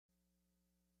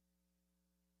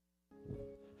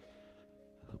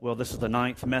Well, this is the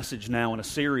 9th message now in a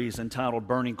series entitled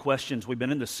Burning Questions. We've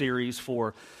been in this series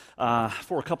for a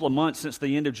couple of months since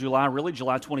the end of July. Really,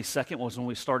 July 22nd was when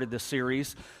we started this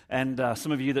series. And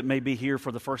some of you that may be here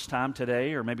for the first time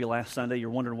today or maybe last Sunday, you're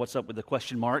wondering what's up with the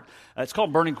question mark. It's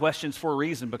called Burning Questions for a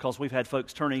reason, because we've had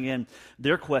folks turning in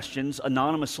their questions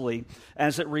anonymously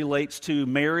as it relates to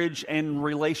marriage and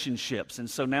relationships. And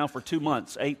so now for 2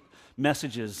 months, 8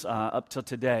 messages up till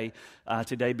today,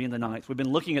 today being the 9th. We've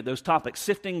been looking at those topics,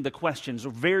 sifting the questions,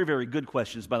 very, very good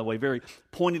questions, by the way, very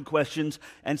pointed questions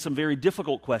and some very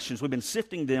difficult questions. We've been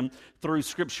sifting them through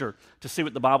Scripture to see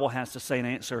what the Bible has to say in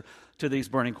answer to these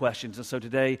burning questions. And so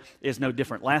today is no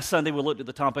different. Last Sunday, we looked at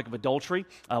the topic of adultery.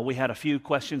 We had a few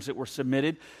questions that were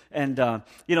submitted. And,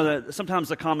 sometimes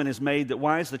the comment is made that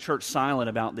why is the church silent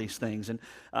about these things? And,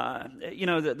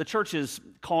 the church is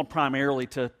called primarily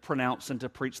to pronounce and to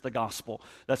preach the gospel.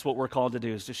 That's what we're called to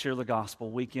do, is to share the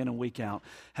gospel week in and week out.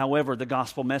 However, the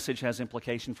gospel message has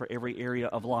implication for every area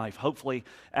of life. Hopefully,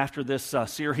 after this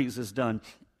series is done,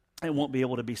 it won't be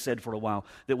able to be said for a while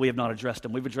that we have not addressed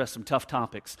them. We've addressed some tough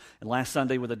topics. And last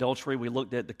Sunday with adultery, we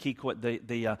looked at the key,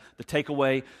 the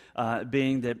takeaway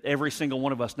being that every single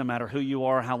one of us, no matter who you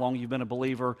are, how long you've been a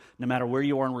believer, no matter where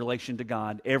you are in relation to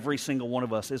God, every single one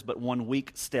of us is but one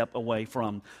weak step away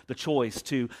from the choice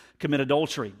to commit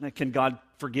adultery. Can God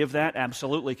forgive that?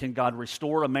 Absolutely. Can God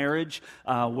restore a marriage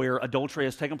where adultery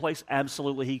has taken place?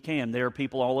 Absolutely He can. There are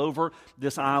people all over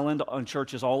this island, on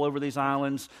churches all over these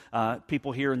islands,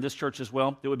 people here in this church as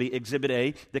well. It would be Exhibit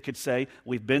A that could say,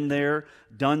 we've been there,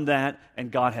 done that, and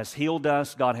God has healed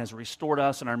us, God has restored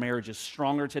us, and our marriage is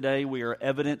stronger today. We are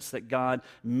evidence that God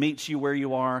meets you where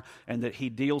you are and that He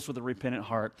deals with a repentant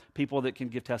heart. People that can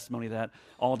give testimony of that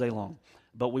all day long.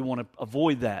 But we want to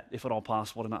avoid that, if at all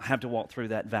possible, to not have to walk through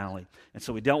that valley. And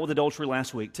so we dealt with adultery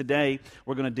last week. Today,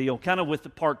 we're going to deal kind of with the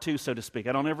part 2, so to speak.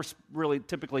 I don't ever really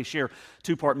typically share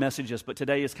 2-part messages, but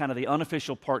today is kind of the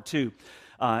unofficial part 2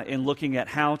 in looking at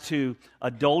how to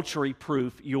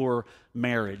adultery-proof your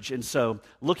marriage. And so,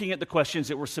 looking at the questions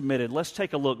that were submitted, let's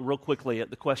take a look real quickly at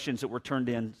the questions that were turned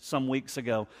in some weeks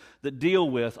ago that deal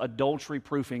with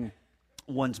adultery-proofing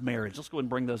one's marriage. Let's go ahead and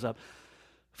bring those up.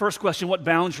 First question, what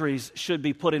boundaries should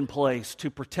be put in place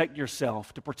to protect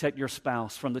yourself, to protect your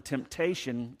spouse from the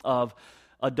temptation of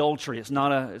adultery? It's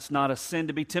not a sin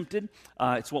to be tempted.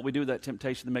 It's what we do with that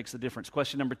temptation that makes the difference.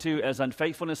 Question number 2, as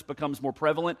unfaithfulness becomes more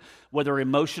prevalent, whether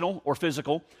emotional or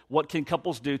physical, what can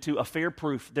couples do to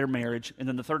affair-proof their marriage? And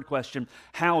then the third question,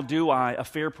 how do I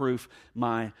affair-proof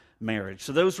my marriage?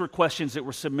 So those were questions that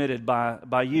were submitted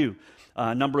by you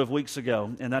a number of weeks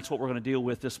ago, and that's what we're going to deal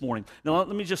with this morning. Now, let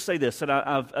me just say this, that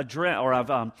I've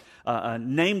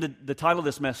named the title of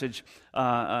this message,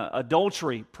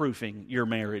 Adultery-Proofing Your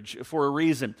Marriage, for a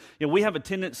reason. We have a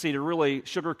tendency to really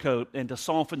sugarcoat and to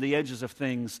soften the edges of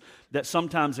things that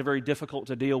sometimes are very difficult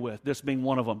to deal with, this being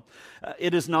one of them.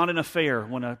 It is not an affair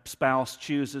when a spouse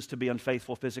chooses to be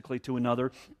unfaithful physically to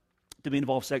another, to be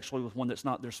involved sexually with one that's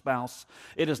not their spouse.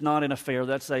 It is not an affair.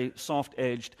 That's a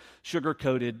soft-edged,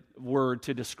 sugar-coated word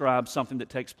to describe something that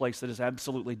takes place that is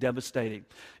absolutely devastating.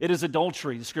 It is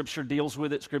adultery. The Scripture deals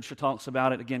with it. Scripture talks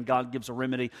about it. Again, God gives a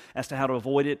remedy as to how to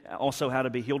avoid it, also how to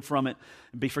be healed from it,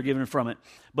 and be forgiven from it.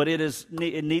 But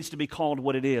it needs to be called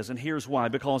what it is, and here's why.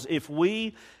 Because if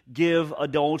we give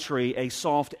adultery a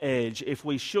soft edge, if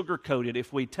we sugarcoat it,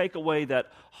 if we take away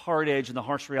that hard edge and the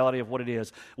harsh reality of what it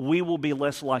is, we will be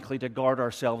less likely to guard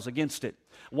ourselves against it.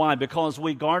 Why? Because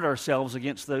we guard ourselves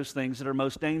against those things that are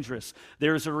most dangerous.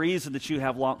 There's a reason that you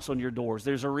have locks on your doors.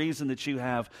 There's a reason that you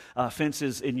have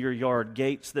fences in your yard,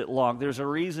 gates that lock. There's a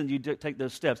reason you take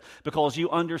those steps, because you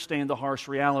understand the harsh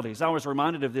realities. I was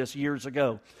reminded of this years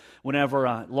ago, whenever,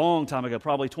 a long time ago,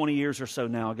 probably 20 years or so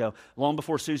now ago, long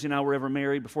before Susie and I were ever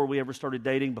married, before we ever started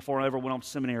dating, before I ever went off to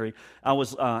seminary, I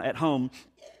was at home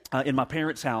in my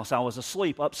parents' house. I was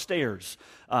asleep upstairs,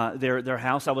 their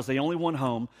house. I was the only one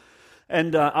home.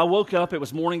 And I woke up, it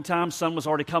was morning time, sun was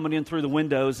already coming in through the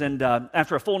windows, and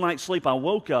after a full night's sleep, I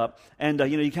woke up, and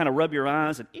you kind of rub your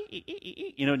eyes, and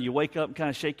and you wake up and kind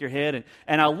of shake your head,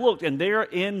 and I looked, and there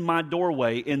in my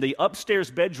doorway, in the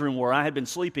upstairs bedroom where I had been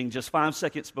sleeping just 5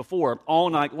 seconds before, all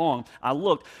night long, I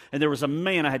looked, and there was a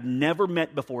man I had never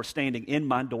met before standing in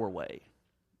my doorway.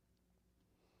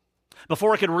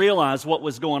 Before I could realize what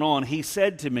was going on, he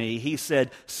said to me,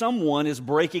 someone is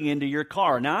breaking into your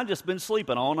car. Now, I've just been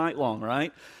sleeping all night long,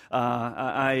 right?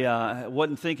 I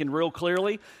wasn't thinking real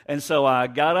clearly, and so I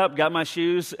got up, got my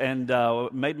shoes, and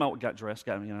got dressed,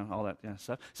 all that kind of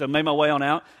stuff. So made my way on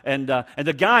out, and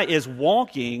the guy is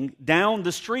walking down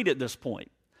the street at this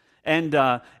point. And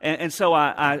so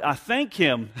I thank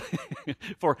him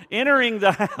for entering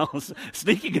the house,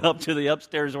 sneaking up to the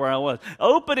upstairs where I was,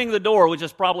 opening the door, which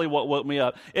is probably what woke me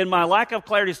up. In my lack of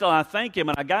clarity still, I thank him,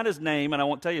 and I got his name, and I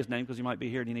won't tell you his name because you might be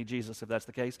here and you need Jesus if that's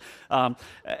the case.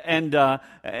 And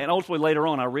ultimately later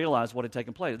on, I realized what had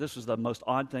taken place. This was the most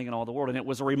odd thing in all the world, and it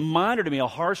was a reminder to me, a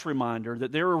harsh reminder,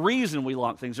 that there's a reason we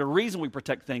lock things, there's a reason we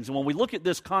protect things. And when we look at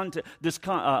this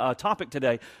topic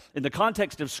today, in the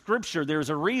context of Scripture,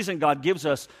 there's a reason God gives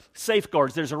us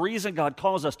safeguards. There's a reason God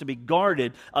calls us to be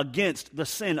guarded against the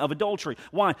sin of adultery.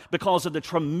 Why? Because of the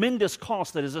tremendous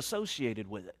cost that is associated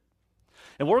with it.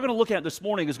 And what we're going to look at this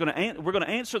morning is we're going to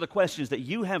answer the questions that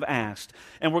you have asked,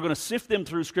 and we're going to sift them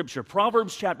through Scripture.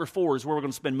 Proverbs chapter 4 is where we're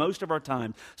going to spend most of our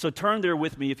time. So turn there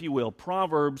with me, if you will.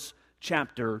 Proverbs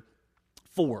chapter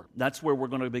 4. That's where we're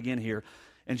going to begin here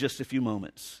in just a few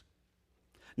moments.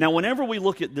 Now, whenever we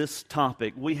look at this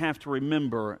topic, we have to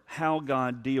remember how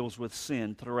God deals with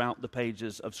sin throughout the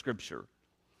pages of Scripture.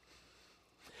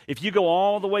 If you go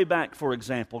all the way back, for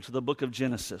example, to the book of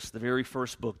Genesis, the very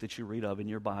first book that you read of in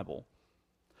your Bible,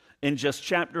 in just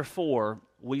chapter 4,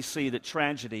 we see that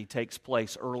tragedy takes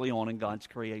place early on in God's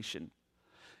creation.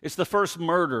 It's the first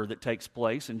murder that takes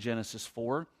place in Genesis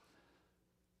 4.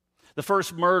 The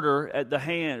first murder at the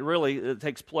hand, really, it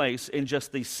takes place in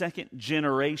just the second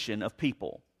generation of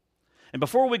people. And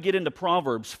before we get into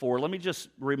Proverbs 4, let me just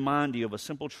remind you of a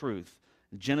simple truth.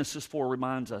 Genesis 4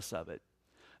 reminds us of it,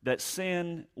 that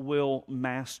sin will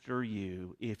master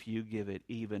you if you give it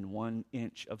even 1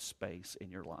 inch of space in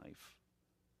your life.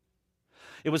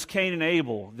 It was Cain and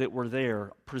Abel that were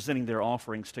there presenting their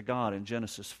offerings to God in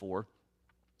Genesis 4.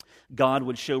 God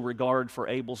would show regard for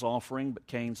Abel's offering, but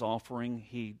Cain's offering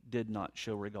he did not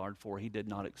show regard for. He did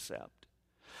not accept.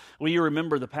 Well, you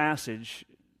remember the passage,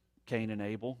 Cain and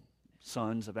Abel,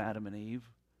 sons of Adam and Eve.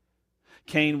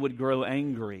 Cain would grow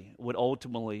angry, would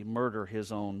ultimately murder his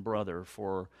own brother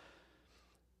for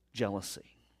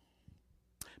jealousy.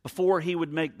 Before he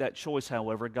would make that choice,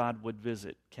 however, God would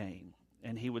visit Cain.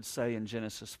 And he would say in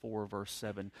Genesis 4, verse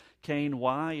 7, Cain,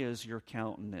 why is your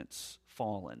countenance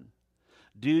fallen?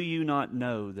 Do you not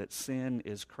know that sin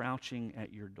is crouching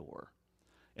at your door,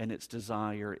 and its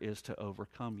desire is to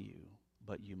overcome you,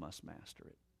 but you must master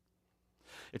it?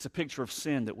 It's a picture of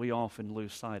sin that we often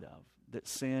lose sight of, that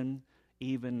sin,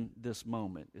 even this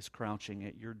moment, is crouching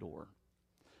at your door.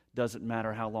 Doesn't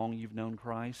matter how long you've known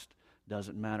Christ,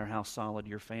 doesn't matter how solid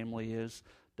your family is,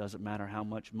 doesn't matter how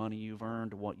much money you've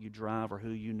earned, or what you drive, or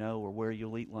who you know, or where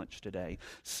you'll eat lunch today.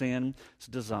 Sin's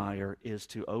desire is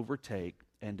to overtake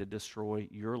and to destroy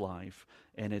your life,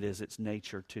 and it is its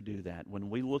nature to do that.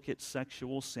 When we look at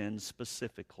sexual sin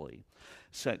specifically,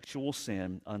 sexual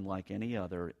sin, unlike any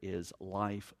other, is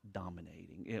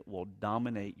life-dominating. It will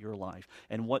dominate your life.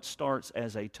 And what starts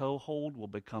as a toehold will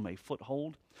become a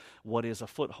foothold. What is a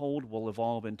foothold will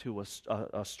evolve into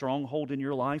a stronghold in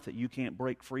your life that you can't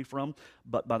break free from,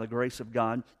 but by the grace of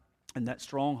God, and that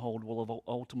stronghold will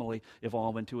ultimately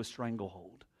evolve into a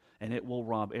stranglehold. And it will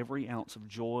rob every ounce of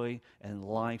joy and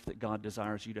life that God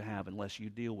desires you to have unless you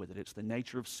deal with it. It's the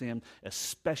nature of sin,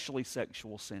 especially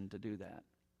sexual sin, to do that.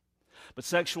 But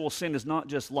sexual sin is not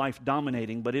just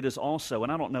life-dominating, but it is also,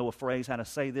 and I don't know a phrase how to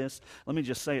say this. Let me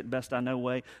just say it best I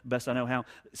know how.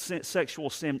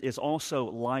 Sexual sin is also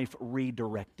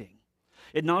life-redirecting.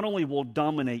 It not only will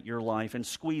dominate your life and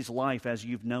squeeze life as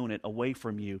you've known it away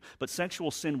from you, but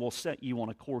sexual sin will set you on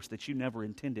a course that you never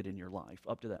intended in your life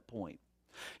up to that point.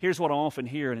 Here's what I often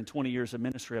hear, and in 20 years of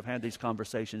ministry, I've had these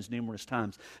conversations numerous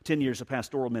times. 10 years of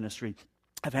pastoral ministry,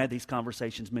 I've had these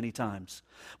conversations many times.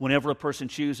 Whenever a person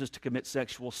chooses to commit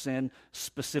sexual sin,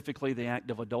 specifically the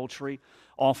act of adultery,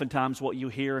 oftentimes what you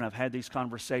hear, and I've had these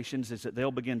conversations, is that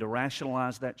they'll begin to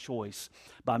rationalize that choice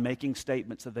by making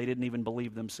statements that they didn't even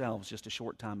believe themselves just a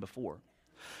short time before.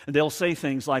 And they'll say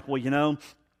things like, well, you know,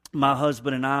 my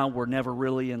husband and I were never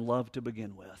really in love to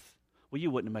begin with. Well, you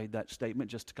wouldn't have made that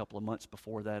statement just a couple of months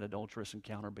before that adulterous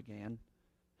encounter began.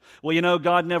 Well, you know,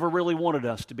 God never really wanted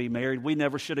us to be married. We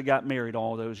never should have got married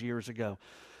all those years ago.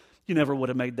 You never would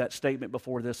have made that statement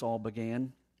before this all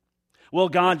began. Well,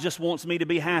 God just wants me to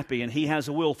be happy, and He has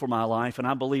a will for my life, and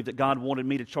I believe that God wanted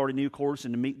me to chart a new course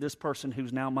and to meet this person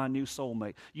who's now my new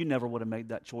soulmate. You never would have made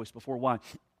that choice before. Why?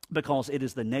 Because it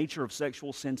is the nature of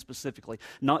sexual sin specifically,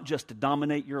 not just to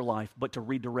dominate your life, but to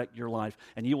redirect your life.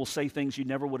 And you will say things you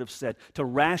never would have said to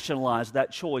rationalize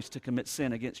that choice to commit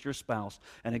sin against your spouse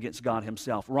and against God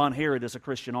himself. Ron Herod is a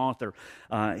Christian author.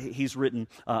 He's written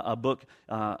a book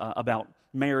about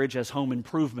marriage as home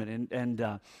improvement.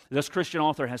 And this Christian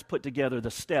author has put together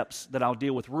the steps that I'll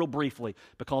deal with real briefly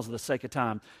because of the sake of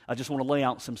time. I just want to lay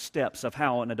out some steps of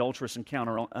how an adulterous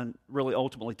encounter really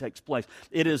ultimately takes place.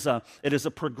 It is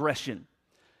a progression.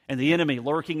 And the enemy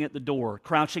lurking at the door,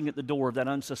 crouching at the door of that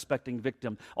unsuspecting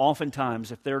victim,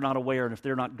 oftentimes, if they're not aware and if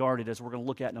they're not guarded, as we're going to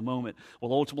look at in a moment,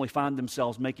 will ultimately find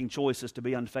themselves making choices to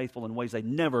be unfaithful in ways they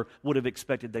never would have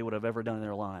expected they would have ever done in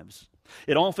their lives.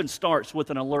 It often starts with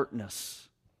an alertness.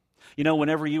 You know,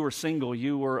 whenever you were single,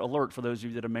 you were alert. For those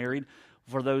of you that are married,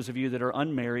 for those of you that are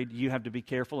unmarried, you have to be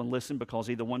careful and listen, because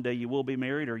either one day you will be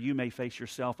married or you may face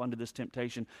yourself under this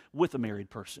temptation with a married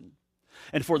person.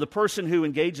 And for the person who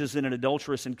engages in an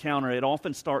adulterous encounter, it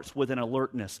often starts with an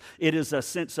alertness. It is a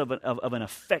sense of an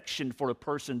affection for a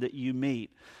person that you meet,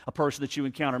 a person that you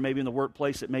encounter, maybe in the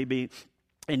workplace, it may be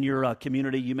in your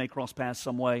community. You may cross paths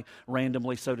some way,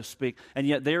 randomly, so to speak. And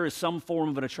yet there is some form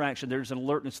of an attraction. There's an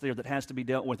alertness there that has to be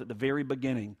dealt with at the very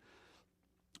beginning.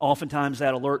 Oftentimes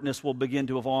that alertness will begin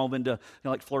to evolve into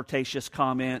like flirtatious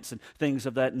comments and things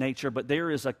of that nature, but there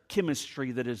is a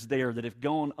chemistry that is there that, if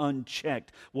gone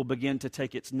unchecked, will begin to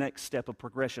take its next step of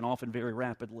progression, often very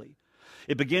rapidly.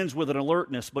 It begins with an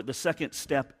alertness, but the second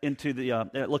step into the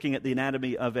looking at the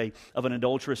anatomy of an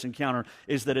adulterous encounter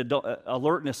is that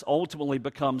alertness ultimately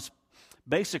becomes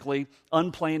basically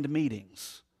unplanned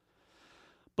meetings.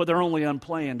 But they're only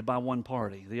unplanned by one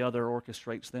party. The other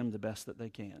orchestrates them the best that they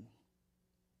can.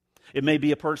 It may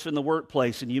be a person in the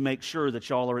workplace, and you make sure that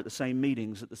y'all are at the same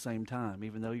meetings at the same time,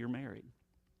 even though you're married.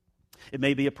 It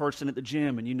may be a person at the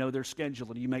gym, and you know their schedule,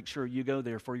 and you make sure you go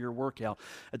there for your workout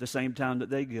at the same time that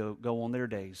they go on their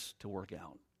days to work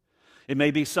out. It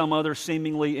may be some other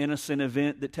seemingly innocent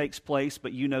event that takes place,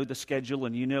 but you know the schedule,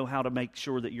 and you know how to make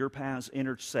sure that your paths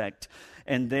intersect.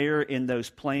 And there, in those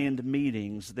planned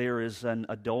meetings, there is an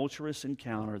adulterous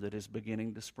encounter that is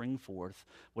beginning to spring forth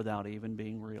without even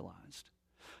being realized.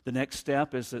 The next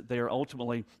step is that they are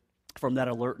ultimately, from that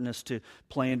alertness to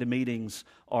planned meetings,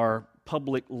 are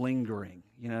public lingering.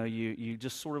 You know, you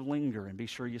just sort of linger and be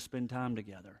sure you spend time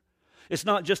together. It's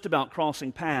not just about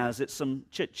crossing paths, it's some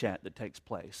chit-chat that takes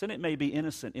place. And it may be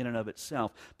innocent in and of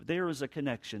itself, but there is a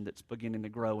connection that's beginning to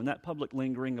grow. And that public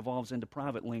lingering evolves into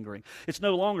private lingering. It's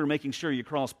no longer making sure you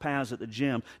cross paths at the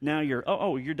gym. Now you're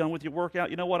done with your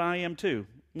workout? You know what, I am too.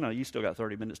 You know, you still got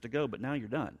 30 minutes to go, but now you're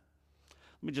done.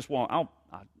 Let me just walk. I'll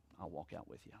walk out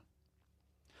with you.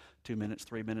 2 minutes,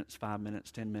 3 minutes, 5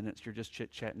 minutes, 10 minutes. You're just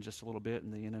chit-chatting just a little bit,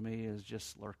 and the enemy is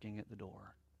just lurking at the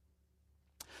door.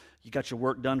 You got your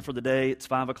work done for the day. It's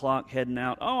 5 o'clock, heading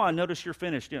out. Oh, I noticed you're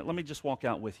finished. Yeah, let me just walk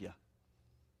out with you.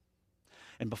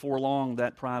 And before long,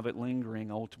 that private lingering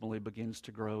ultimately begins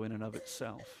to grow in and of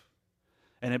itself.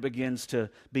 And it begins to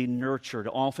be nurtured.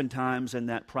 Oftentimes in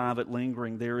that private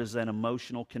lingering, there is an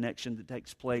emotional connection that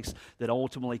takes place that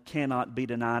ultimately cannot be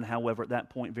denied. However, at that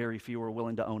point, very few are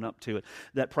willing to own up to it.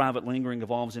 That private lingering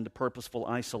evolves into purposeful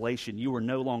isolation. You are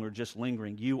no longer just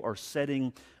lingering. You are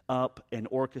setting up and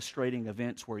orchestrating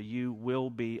events where you will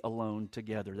be alone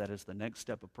together. That is the next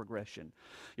step of progression.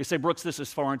 You say, Brooks, this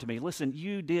is foreign to me. Listen,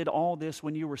 you did all this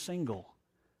when you were single,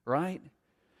 right?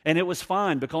 And it was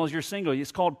fine because you're single.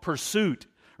 It's called pursuit,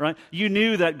 right? You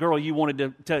knew that girl you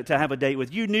wanted to have a date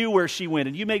with. You knew where she went,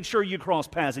 and you made sure you crossed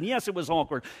paths. And yes, it was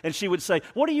awkward. And she would say,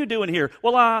 what are you doing here?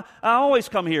 Well, I always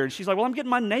come here. And she's like, well, I'm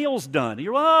getting my nails done. And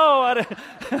you're,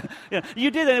 yeah, you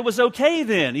did that. It was okay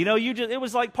then. You know, it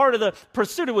was like part of the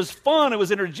pursuit. It was fun. It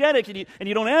was energetic. And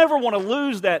you don't ever want to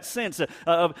lose that sense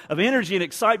of energy and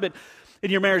excitement in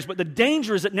your marriage. But the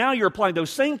danger is that now you're applying those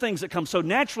same things that come so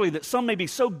naturally that some may be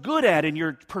so good at, and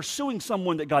you're pursuing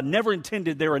someone that God never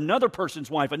intended they're another person's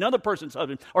wife, another person's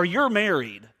husband, or you're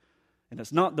married, and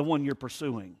it's not the one you're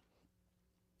pursuing.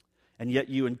 And yet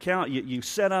you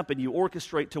set up and you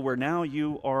orchestrate to where now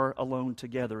you are alone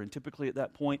together. And typically at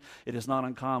that point, it is not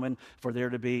uncommon for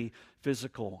there to be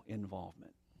physical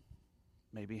involvement,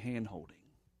 maybe hand-holding.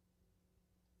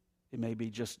 It may be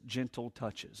just gentle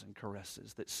touches and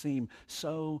caresses that seem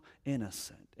so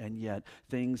innocent, and yet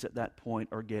things at that point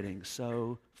are getting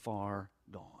so far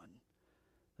gone.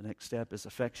 The next step is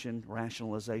affection.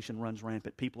 Rationalization runs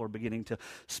rampant. People are beginning to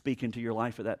speak into your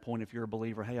life at that point if you're a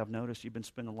believer. Hey, I've noticed you've been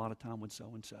spending a lot of time with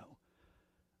so-and-so.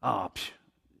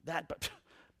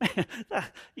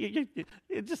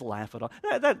 You just laugh it off.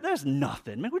 There's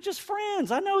nothing. Man, we're just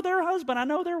friends. I know their husband. I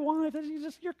know their wife.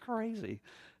 You're crazy.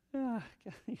 "Ah,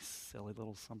 you silly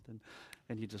little something,"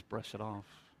 and you just brush it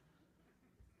off.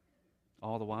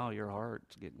 All the while, your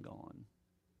heart's getting gone.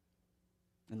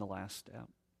 And the last step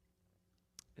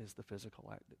is the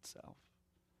physical act itself.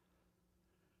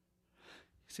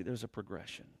 See, there's a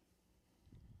progression.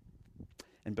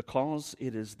 And because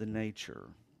it is the nature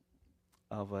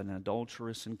of an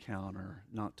adulterous encounter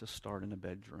not to start in a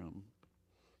bedroom,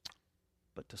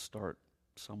 but to start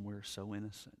somewhere so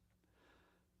innocent,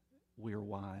 we are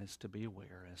wise to be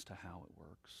aware as to how it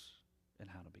works and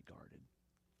how to be guarded.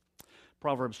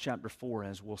 Proverbs chapter 4,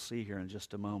 as we'll see here in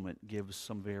just a moment, gives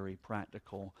some very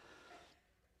practical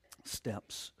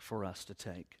steps for us to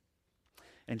take.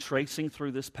 And tracing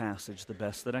through this passage the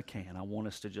best that I can, I want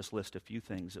us to just list a few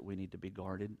things that we need to be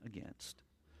guarded against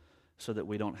so that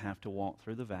we don't have to walk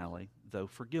through the valley, though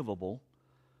forgivable,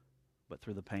 but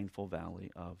through the painful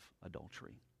valley of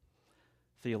adultery.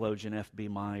 Theologian F.B.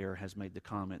 Meyer has made the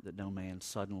comment that no man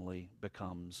suddenly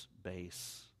becomes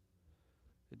base.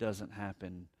 It doesn't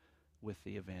happen with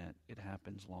the event. It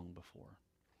happens long before.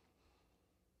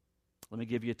 Let me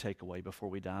give you a takeaway before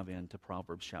we dive into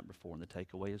Proverbs chapter 4, and the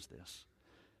takeaway is this: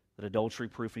 that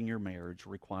adultery-proofing your marriage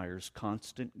requires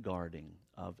constant guarding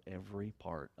of every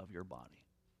part of your body.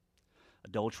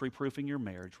 Adultery-proofing your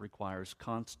marriage requires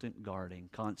constant guarding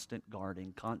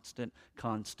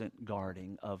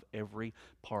of every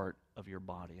part of your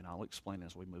body. And I'll explain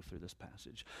as we move through this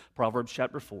passage. Proverbs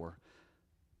chapter 4,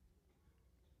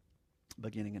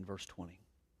 beginning in verse 20.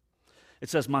 It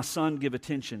says, "My son, give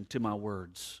attention to my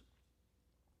words."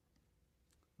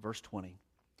 Verse 20.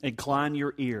 "Incline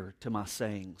your ear to my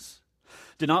sayings.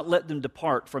 Do not let them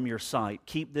depart from your sight.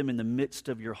 Keep them in the midst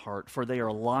of your heart, for they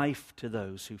are life to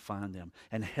those who find them,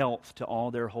 and health to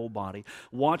all their whole body.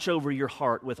 Watch over your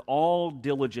heart with all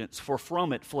diligence, for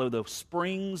from it flow the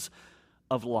springs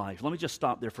of life." Let me just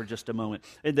stop there for just a moment.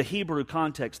 In the Hebrew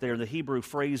context there, the Hebrew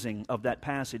phrasing of that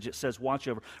passage, it says watch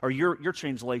over, or your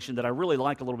translation that I really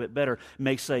like a little bit better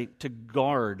may say to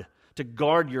guard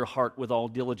your heart with all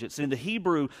diligence. In the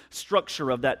Hebrew structure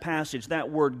of that passage,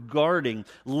 that word guarding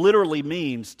literally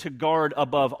means to guard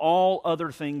above all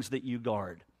other things that you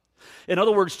guard. In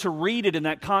other words, to read it in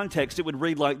that context, it would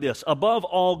read like this: "Above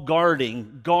all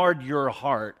guarding, guard your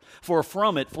heart, for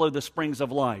from it flow the springs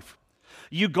of life."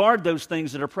 You guard those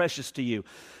things that are precious to you.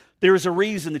 There is a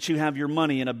reason that you have your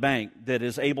money in a bank that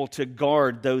is able to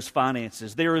guard those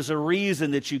finances. There is a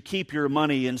reason that you keep your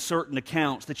money in certain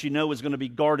accounts that you know is going to be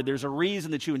guarded. There's a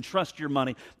reason that you entrust your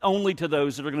money only to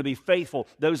those that are going to be faithful,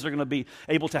 those that are going to be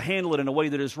able to handle it in a way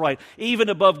that is right. Even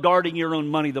above guarding your own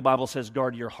money, the Bible says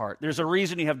guard your heart. There's a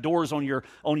reason you have doors on your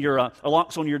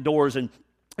locks on your doors and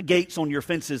gates on your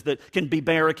fences that can be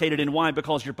barricaded. And why?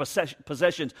 Because your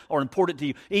possessions are important to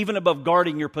you. Even above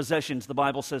guarding your possessions, the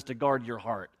Bible says to guard your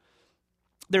heart.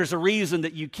 There's a reason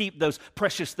that you keep those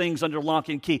precious things under lock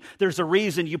and key. There's a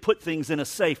reason you put things in a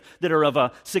safe that are of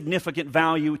a significant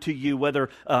value to you, whether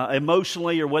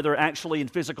emotionally or whether actually in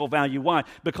physical value. Why?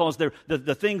 Because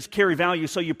the things carry value,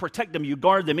 so you protect them, you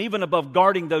guard them. Even above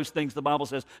guarding those things, the Bible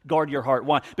says, guard your heart.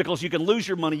 Why? Because you can lose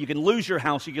your money, you can lose your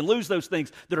house, you can lose those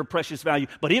things that are precious value.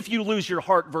 But if you lose your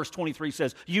heart, verse 23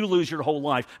 says, you lose your whole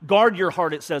life. Guard your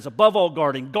heart, it says, above all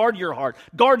guarding, guard your heart.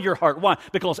 Guard your heart. Why?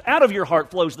 Because out of your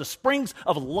heart flows the springs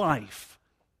of life,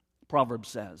 Proverbs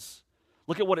says.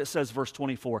 Look at what it says, verse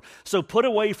 24. "So put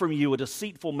away from you a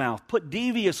deceitful mouth. Put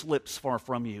devious lips far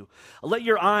from you. Let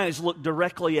your eyes look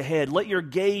directly ahead. Let your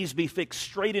gaze be fixed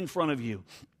straight in front of you.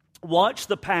 Watch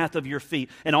the path of your feet,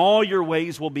 and all your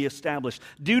ways will be established.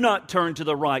 Do not turn to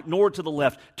the right nor to the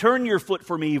left. Turn your foot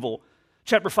from evil."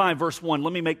 Chapter 5, verse 1,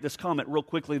 let me make this comment real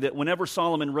quickly that whenever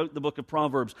Solomon wrote the book of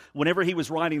Proverbs, whenever he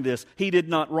was writing this, he did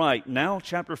not write, "Now,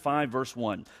 chapter 5, verse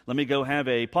 1, let me go have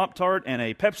a Pop-Tart and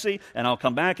a Pepsi, and I'll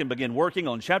come back and begin working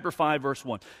on chapter 5, verse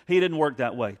 1. He didn't work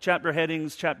that way. Chapter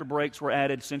headings, chapter breaks were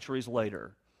added centuries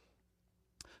later.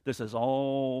 This is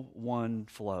all one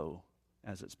flow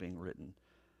as it's being written.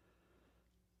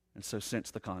 And so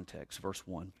sense the context. Verse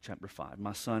 1, chapter 5.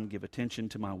 "My son, give attention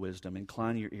to my wisdom.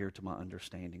 Incline your ear to my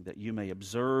understanding, that you may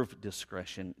observe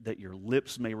discretion, that your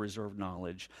lips may reserve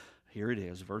knowledge." Here it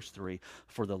is, verse 3.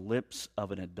 "For the lips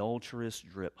of an adulteress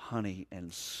drip honey,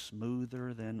 and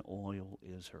smoother than oil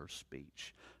is her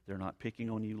speech." They're not picking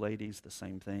on you, ladies. The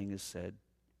same thing is said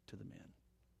to the men.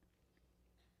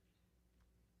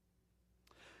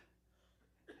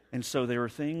 And so there are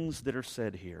things that are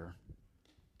said here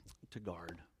to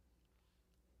guard.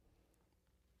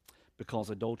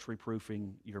 Because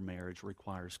adultery-proofing your marriage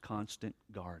requires constant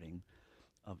guarding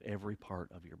of every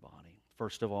part of your body.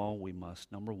 First of all, we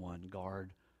must, number one,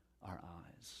 guard our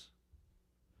eyes.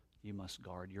 You must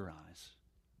guard your eyes.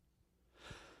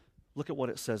 Look at what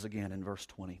it says again in verse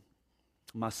 20.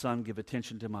 My son, give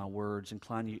attention to my words,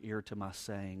 incline your ear to my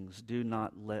sayings. Do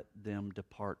not let them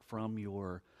depart from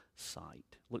your sight.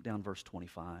 Look down verse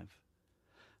 25.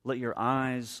 Let your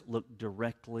eyes look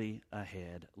directly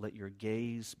ahead. Let your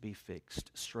gaze be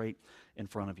fixed straight in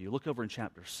front of you. Look over in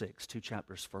chapter 6, 2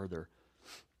 chapters further.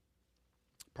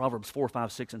 Proverbs 4,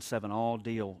 5, 6, and 7 all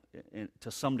deal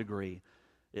to some degree,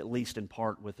 at least in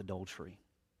part, with adultery.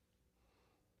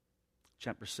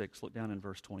 Chapter 6, look down in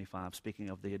verse 25. Speaking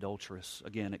of the adulteress,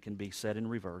 again, it can be said in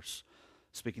reverse.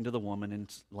 Speaking to the woman in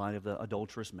light of the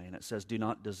adulterous man, it says, do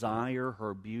not desire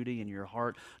her beauty in your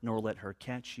heart, nor let her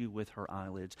catch you with her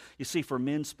eyelids. You see, for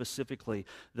men specifically,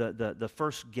 the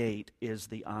first gate is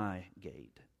the eye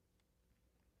gate.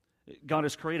 God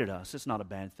has created us. It's not a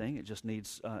bad thing. It just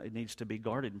needs to be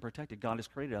guarded and protected. God has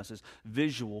created us as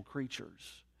visual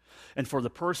creatures. And for the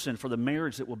person, for the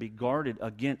marriage that will be guarded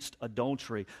against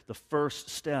adultery, the first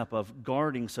step of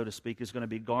guarding, so to speak, is going to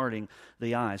be guarding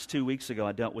the eyes. 2 weeks ago,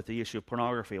 I dealt with the issue of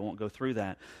pornography. I won't go through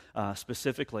that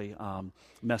specifically.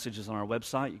 Messages on our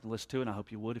website. You can listen to it, and I hope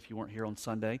you would if you weren't here on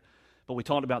Sunday. But we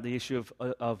talked about the issue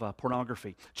of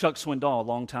pornography. Chuck Swindoll,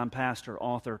 longtime pastor,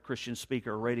 author, Christian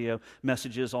speaker, radio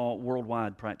messages all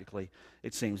worldwide practically,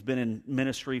 it seems. Been in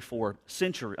ministry for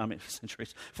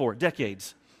for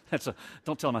decades.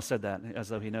 Don't tell him I said that as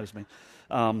though he knows me.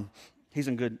 He's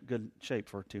in good shape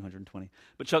for 220.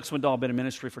 But Chuck Swindoll been in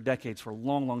ministry for decades, for a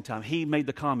long, long time. He made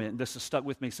the comment, and this has stuck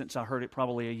with me since I heard it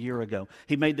probably a year ago.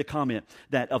 He made the comment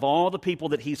that of all the people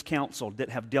that he's counseled that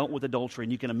have dealt with adultery,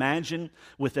 and you can imagine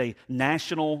with a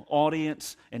national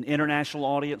audience, an international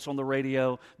audience on the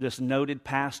radio, this noted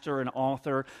pastor and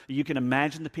author, you can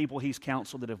imagine the people he's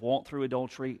counseled that have walked through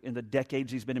adultery in the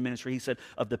decades he's been in ministry. He said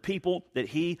of the people that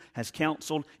he has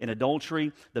counseled in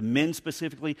adultery, the men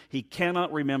specifically, he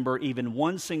cannot remember even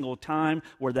one single time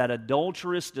where that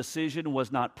adulterous decision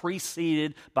was not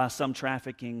preceded by some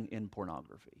trafficking in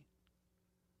pornography.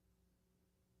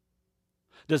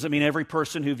 Does it mean every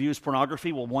person who views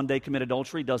pornography will one day commit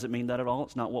adultery? Doesn't mean that at all.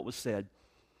 It's not what was said.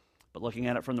 But looking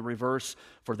at it from the reverse,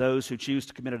 for those who choose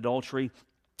to commit adultery,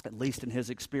 at least in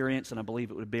his experience, and I believe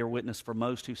it would bear witness for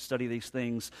most who study these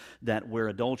things, that where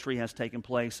adultery has taken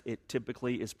place, it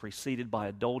typically is preceded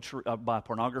by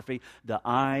pornography. The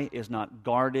eye is not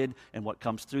guarded, and what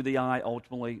comes through the eye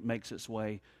ultimately makes its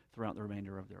way throughout the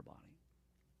remainder of their body.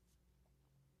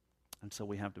 And so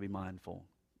we have to be mindful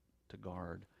to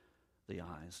guard the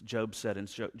eyes. Job said in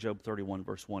Job 31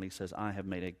 verse 1, he says, I have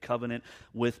made a covenant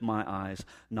with my eyes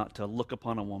not to look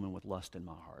upon a woman with lust in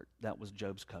my heart. That was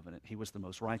Job's covenant. He was the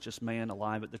most righteous man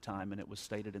alive at the time, and it was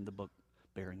stated in the book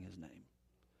bearing his name.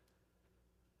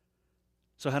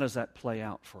 So how does that play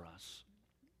out for us?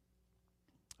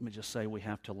 Let me just say we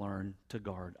have to learn to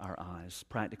guard our eyes.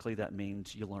 Practically, that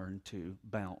means you learn to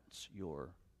bounce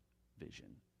your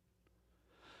vision.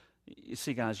 You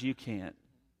see, guys, you can't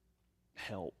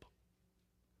help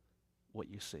what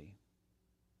you see.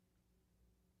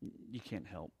 You can't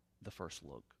help the first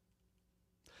look.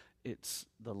 It's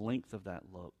the length of that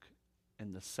look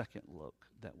and the second look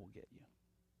that will get you.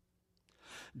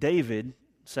 David,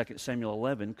 2 Samuel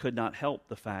 11, could not help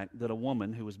the fact that a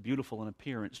woman who was beautiful in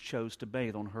appearance chose to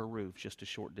bathe on her roof just a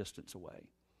short distance away.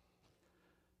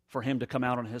 For him to come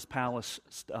out on his palace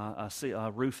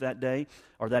roof that day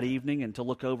or that evening and to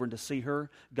look over and to see her,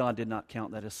 God did not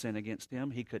count that as sin against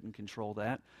him. He couldn't control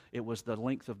that. It was the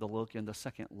length of the look and the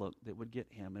second look that would get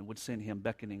him and would send him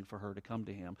beckoning for her to come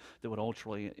to him, that would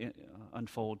ultimately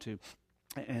unfold to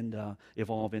and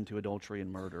evolve into adultery and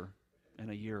murder and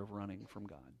a year of running from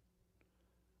God.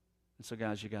 And so,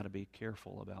 guys, you got to be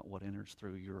careful about what enters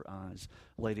through your eyes.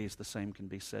 Ladies, the same can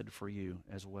be said for you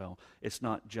as well. It's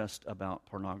not just about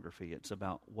pornography. It's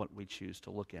about what we choose to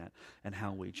look at and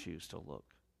how we choose to look.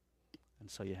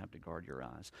 And so you have to guard your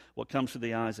eyes. What comes through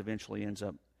the eyes eventually ends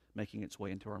up making its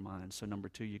way into our minds. So number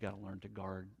 2, you got to learn to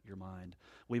guard your mind.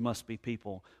 We must be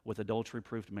people with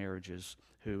adultery-proof marriages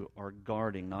who are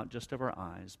guarding not just of our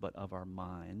eyes, but of our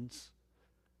minds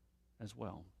as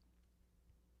well.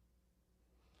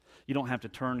 You don't have to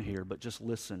turn here, but just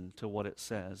listen to what it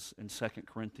says in 2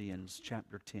 Corinthians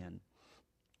chapter 10,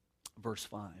 verse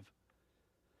 5.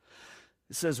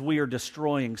 It says, we are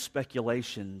destroying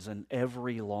speculations and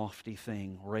every lofty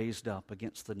thing raised up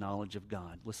against the knowledge of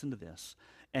God. Listen to this.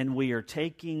 And we are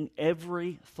taking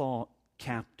every thought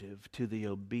captive to the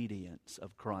obedience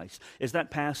of Christ. Is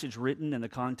that passage written in the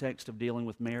context of dealing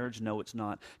with marriage? No, it's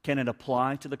not. Can it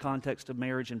apply to the context of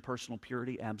marriage and personal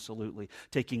purity? Absolutely.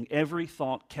 Taking every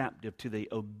thought captive to the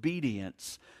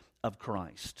obedience of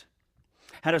Christ.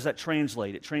 How does that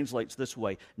translate? It translates this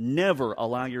way: never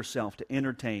allow yourself to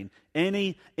entertain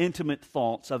any intimate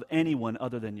thoughts of anyone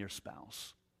other than your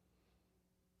spouse.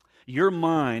 Your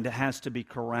mind has to be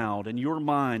corralled, and your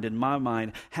mind and my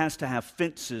mind has to have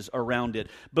fences around it,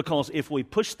 because if we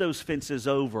push those fences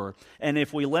over and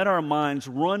if we let our minds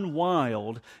run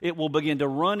wild, it will begin to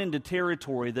run into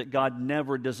territory that God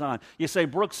never designed. You say,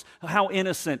 Brooks, how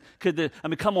innocent could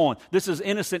come on, this is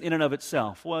innocent in and of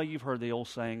itself. Well, you've heard the old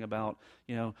saying about,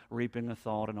 reaping a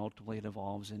thought, and ultimately it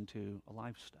evolves into a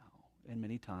lifestyle. And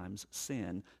many times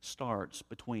sin starts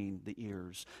between the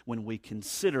ears. When we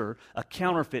consider a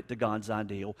counterfeit to God's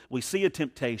ideal, we see a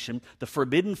temptation, the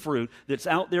forbidden fruit that's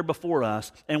out there before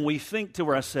us, and we think to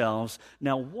ourselves,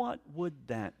 now what would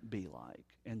that be like?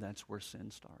 And that's where sin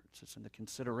starts. It's in the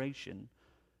consideration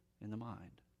in the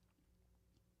mind.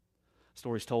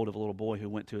 Story's told of a little boy who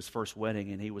went to his first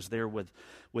wedding, and he was there with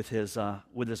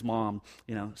his mom,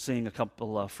 seeing a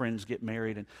couple of friends get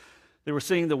married, and they were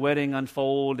seeing the wedding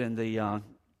unfold, and the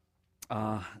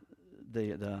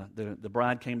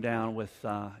bride came down with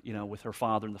her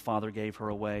father, and the father gave her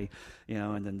away,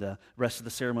 and then the rest of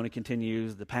the ceremony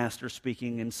continues. The pastor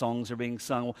speaking, and songs are being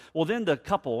sung. Well, then the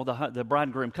couple, the bride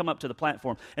and groom, come up to the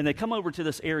platform, and they come over to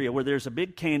this area where there's a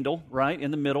big candle right in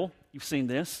the middle. You've seen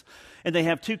this, and they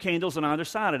have two candles on either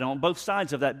side, and on both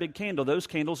sides of that big candle, those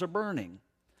candles are burning.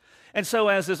 And so,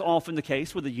 as is often the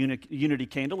case with a unity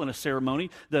candle in a ceremony,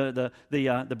 the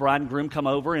bride and groom come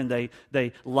over and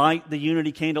they light the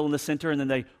unity candle in the center, and then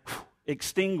they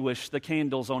extinguish the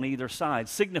candles on either side,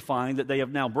 signifying that they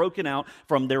have now broken out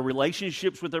from their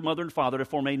relationships with their mother and father to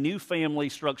form a new family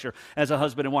structure as a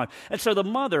husband and wife. And so the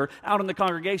mother out in the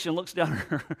congregation looks down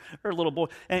at her little boy,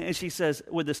 and she says,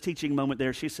 with this teaching moment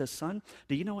there, she says, "Son,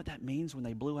 do you know what that means when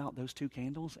they blew out those two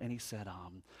candles?" And he said,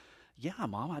 "Yeah,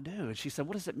 Mom, I do." And she said,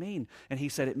 "What does it mean?" And he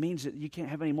said, "It means that you can't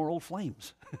have any more old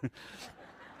flames."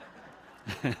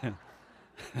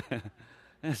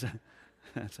 That's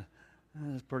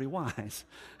pretty wise.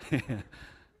 You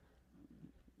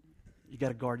got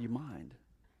to guard your mind.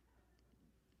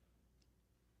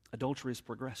 Adultery is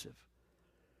progressive.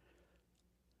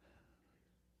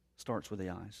 Starts with the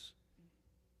eyes.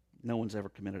 No one's ever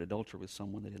committed adultery with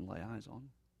someone they didn't lay eyes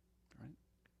on.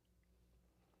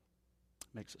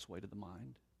 Makes its way to the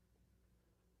mind.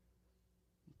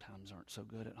 Times aren't so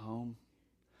good at home.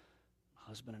 My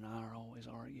husband and I are always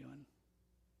arguing.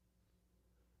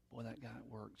 Boy, that guy at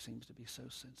work seems to be so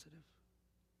sensitive.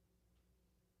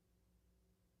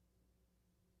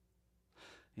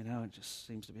 It just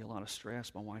seems to be a lot of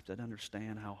stress. My wife doesn't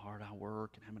understand how hard I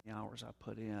work and how many hours I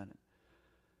put in. I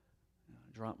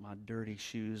drop my dirty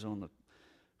shoes on the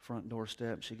front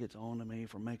doorstep. She gets on to me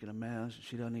for making a mess.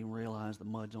 She doesn't even realize the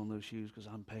mud's on those shoes because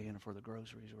I'm paying for the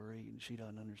groceries we're eating. She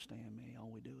doesn't understand me. All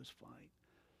we do is fight.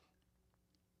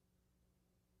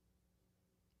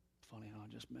 Funny how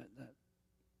I just met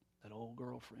that old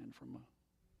girlfriend from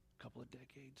a couple of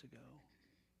decades ago.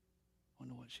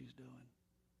 Wonder what she's doing.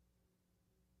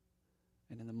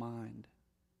 And in the mind,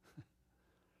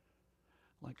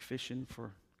 like fishing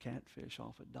for catfish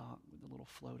off a dock with a little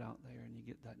float out there, and you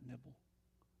get that nibble.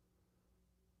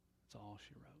 That's all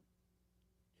she wrote.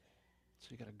 So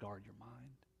you got to guard your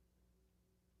mind.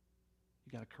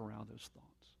 You got to corral those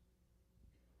thoughts,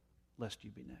 lest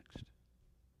you be next.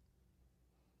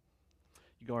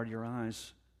 You guard your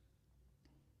eyes.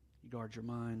 You guard your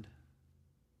mind.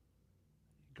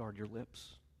 You guard your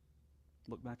lips.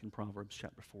 Look back in Proverbs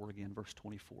chapter 4 again, verse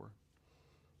 24.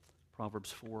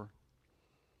 Proverbs 4,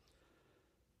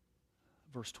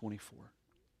 verse 24.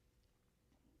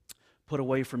 Put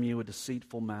away from you a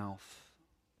deceitful mouth,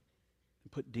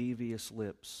 and put devious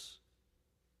lips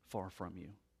far from you.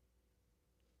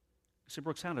 You say,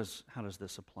 Brooks, how does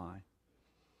this apply?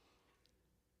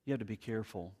 You have to be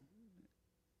careful.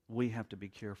 We have to be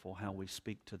careful how we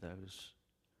speak to those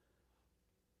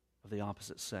of the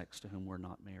opposite sex to whom we're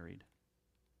not married.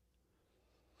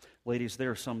 Ladies, there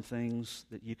are some things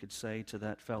that you could say to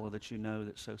that fellow that you know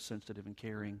that's so sensitive and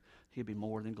caring. He'd be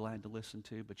more than glad to listen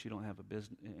to, but you don't have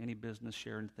any business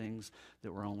sharing things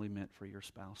that were only meant for your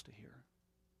spouse to hear.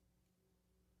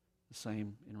 The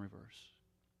same in reverse.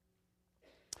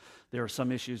 There are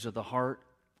some issues of the heart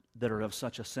that are of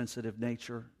such a sensitive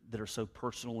nature, that are so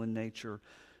personal in nature,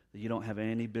 that you don't have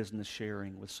any business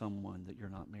sharing with someone that you're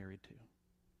not married to.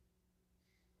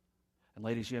 And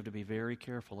ladies, you have to be very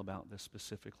careful about this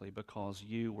specifically, because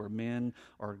you, where men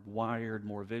are wired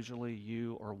more visually,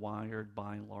 you are wired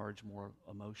by and large more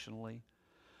emotionally.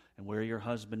 And where your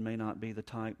husband may not be the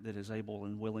type that is able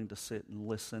and willing to sit and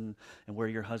listen, and where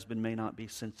your husband may not be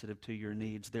sensitive to your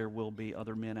needs, there will be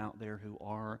other men out there who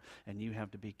are, and you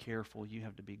have to be careful, you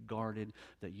have to be guarded,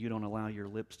 that you don't allow your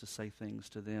lips to say things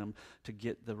to them to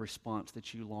get the response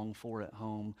that you long for at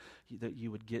home, that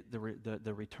you would get the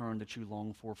return that you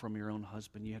long for from your own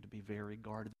husband. You have to be very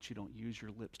guarded that you don't use your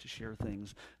lips to share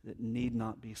things that need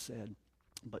not be said,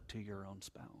 but to your own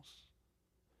spouse.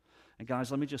 And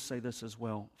guys, let me just say this as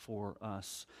well for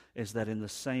us, is that in the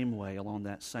same way, along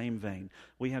that same vein,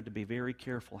 we have to be very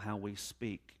careful how we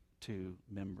speak to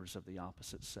members of the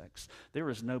opposite sex.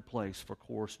 There is no place for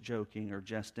coarse joking or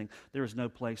jesting. There is no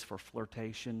place for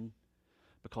flirtation,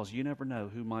 because you never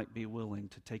know who might be willing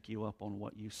to take you up on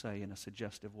what you say in a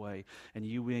suggestive way. And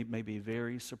you may be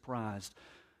very surprised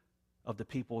of the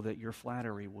people that your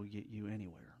flattery will get you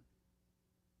anywhere.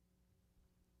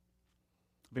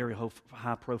 Very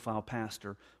high-profile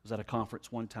pastor was at a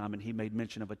conference one time, and he made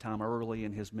mention of a time early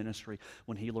in his ministry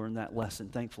when he learned that lesson.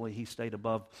 Thankfully, he stayed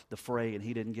above the fray, and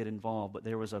he didn't get involved. But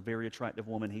there was a very attractive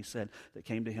woman, he said, that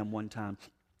came to him one time.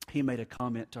 He made a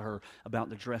comment to her about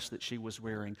the dress that she was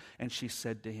wearing, and she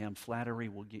said to him, "Flattery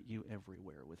will get you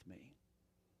everywhere with me."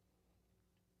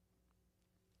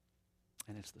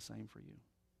 And it's the same for you.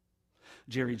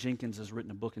 Jerry Jenkins has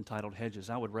written a book entitled Hedges.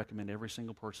 I would recommend every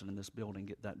single person in this building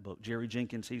get that book. Jerry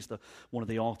Jenkins, he's one of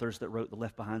the authors that wrote the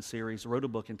Left Behind series, wrote a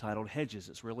book entitled Hedges.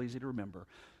 It's real easy to remember.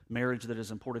 Marriage that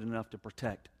is important enough to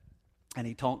protect. And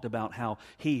he talked about how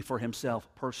he, for himself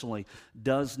personally,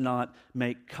 does not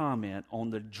make comment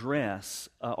on the dress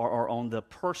or on the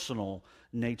personal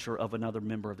nature of another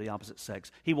member of the opposite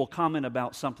sex. He will comment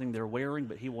about something they're wearing,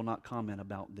 but he will not comment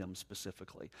about them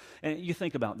specifically. And you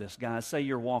think about this, guys. Say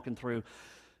you're walking through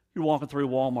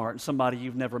Walmart, and somebody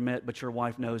you've never met, but your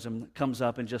wife knows him, comes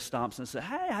up and just stops and says,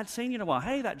 "Hey, I'd seen you in a while.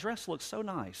 Hey, that dress looks so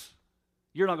nice."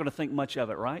 You're not going to think much of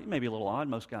it, right? It may be a little odd.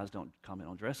 Most guys don't comment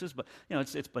on dresses, but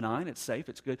it's benign, it's safe,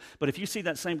 it's good. But if you see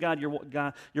that same guy, you're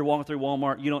walking through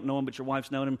Walmart, you don't know him, but your wife's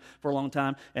known him for a long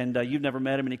time, and you've never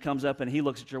met him, and he comes up and he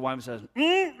looks at your wife and says,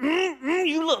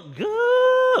 "You look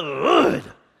good."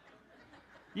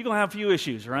 You're going to have a few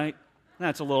issues, right?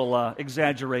 That's a little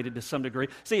exaggerated to some degree.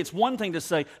 See, it's one thing to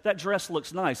say, "That dress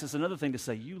looks nice." It's another thing to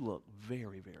say, "You look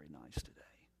very, very nice today."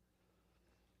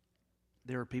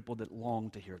 There are people that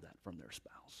long to hear that from their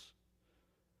spouse.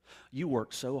 You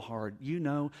work so hard. You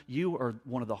know you are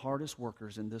one of the hardest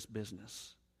workers in this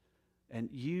business.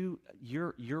 And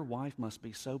your wife must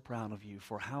be so proud of you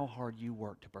for how hard you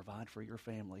work to provide for your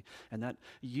family. And that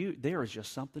there is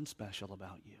just something special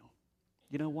about you.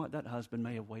 You know what? That husband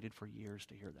may have waited for years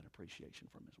to hear that appreciation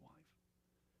from his wife.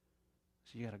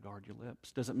 So you got to guard your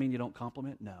lips. Does it mean you don't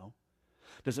compliment? No.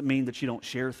 Does it mean that you don't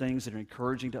share things that are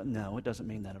encouraging? No, it doesn't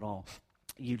mean that at all.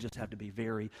 You just have to be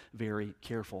very, very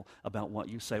careful about what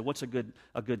you say. What's a good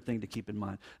thing to keep in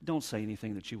mind? Don't say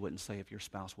anything that you wouldn't say if your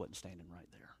spouse wasn't standing right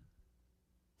there.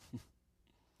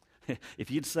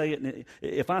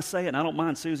 If I say it and I don't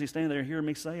mind Susie standing there hearing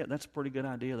me say it, that's a pretty good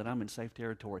idea that I'm in safe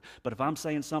territory. But if I'm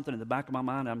saying something in the back of my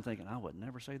mind, I'm thinking, I would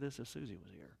never say this if Susie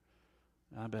was here.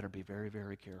 I better be very,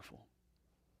 very careful.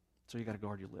 So you got to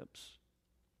guard your lips.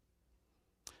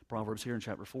 Proverbs here in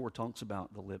chapter 4 talks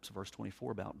about the lips, verse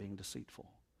 24, about being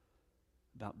deceitful,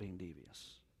 about being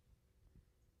devious.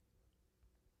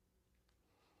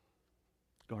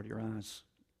 Guard your eyes,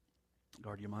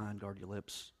 guard your mind, guard your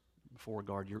lips, before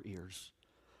guard your ears.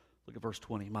 Look at verse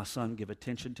 20. "My son, give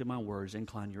attention to my words,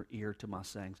 incline your ear to my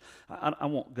sayings." I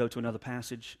won't go to another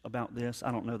passage about this.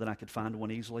 I don't know that I could find one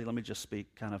easily. Let me just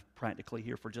speak kind of practically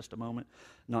here for just a moment,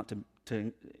 not to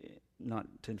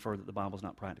infer that the Bible's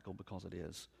not practical, because it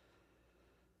is.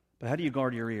 But how do you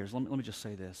guard your ears? Let me just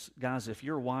say this. Guys, if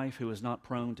your wife, who is not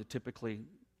prone to typically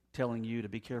telling you to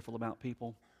be careful about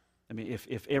people, I mean,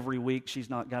 if every week she's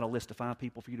not got a list of 5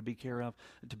 people for you to be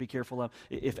careful of,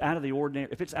 if it's out of the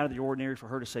ordinary for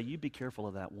her to say, "You be careful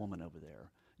of that woman over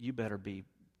there," you better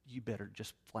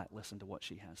just flat listen to what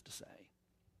she has to say.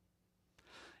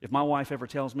 If my wife ever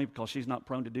tells me, because she's not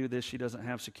prone to do this, she doesn't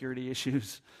have security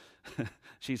issues,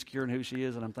 she's secure in who she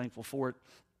is, and I'm thankful for it.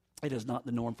 It is not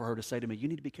the norm for her to say to me, "You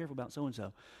need to be careful about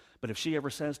so-and-so." But if she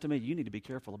ever says to me, "You need to be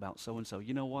careful about so-and-so,"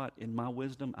 you know what? In my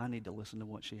wisdom, I need to listen to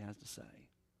what she has to say.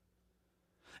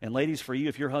 And ladies, for you,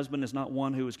 if your husband is not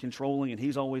one who is controlling and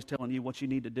he's always telling you what you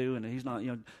need to do and he's not,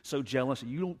 so jealous and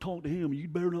you don't talk to him, you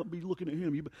better not be looking at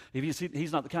him. If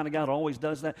he's not the kind of guy that always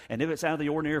does that, and if it's out of the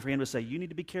ordinary for him to say, you need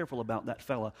to be careful about that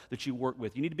fella that you work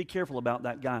with. You need to be careful about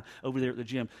that guy over there at the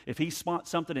gym. If he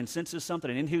spots something and senses something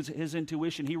and in his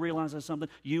intuition he realizes something,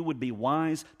 you would be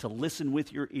wise to listen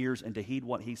with your ears and to heed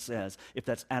what he says if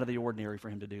that's out of the ordinary for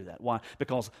him to do that. Why?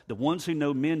 Because the ones who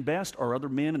know men best are other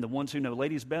men, and the ones who know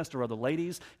ladies best are other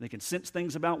ladies. They can sense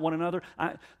things about one another.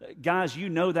 Guys, you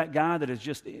know that guy that is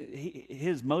just,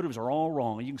 his motives are all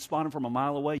wrong. You can spot him from a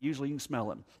mile away. Usually you can smell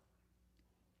him.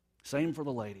 Same for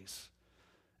the ladies.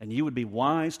 And you would be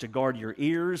wise to guard your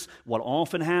ears. What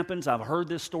often happens, I've heard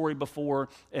this story before,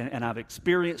 and I've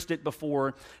experienced it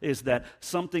before, is that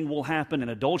something will happen, an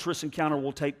adulterous encounter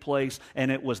will take place,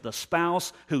 and it was the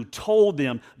spouse who told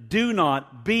them, do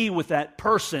not be with that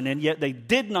person, and yet they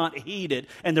did not heed it,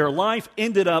 and their life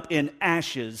ended up in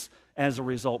ashes as a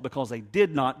result because they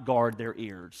did not guard their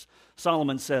ears.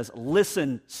 Solomon says,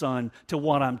 listen, son, to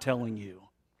what I'm telling you.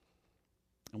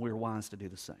 And we're wise to do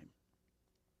the same.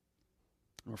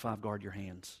 Number 5, guard your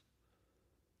hands.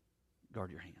 Guard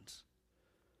your hands.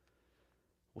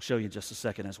 We'll show you in just a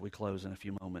second as we close in a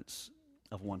few moments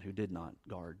of one who did not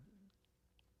guard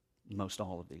most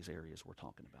all of these areas we're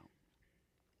talking about.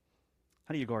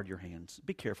 How do you guard your hands?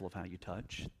 Be careful of how you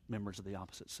touch members of the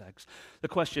opposite sex. The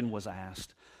question was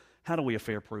asked, how do we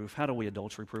affair-proof? How do we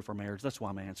adultery-proof our marriage? That's why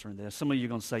I'm answering this. Some of you are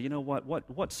going to say, you know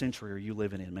what century are you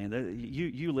living in, man?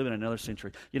 You live in another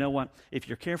century. You know what? If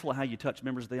you're careful of how you touch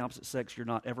members of the opposite sex, you're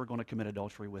not ever going to commit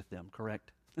adultery with them,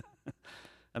 correct?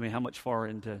 I mean, how much far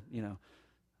into,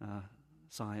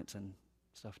 science and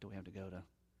stuff do we have to go to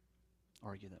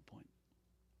argue that point?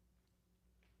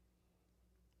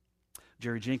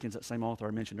 Jerry Jenkins, that same author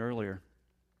I mentioned earlier,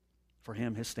 for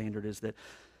him, his standard is that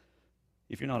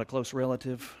if you're not a close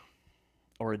relative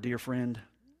or a dear friend,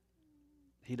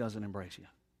 he doesn't embrace you.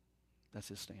 That's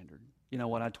his standard. You know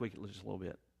what? I'd tweak it just a little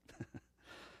bit.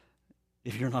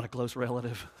 If you're not a close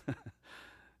relative,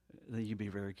 then you be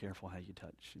very careful how you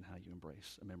touch and how you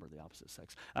embrace a member of the opposite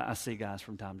sex. I see guys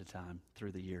from time to time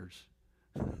through the years.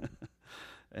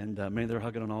 And man, they're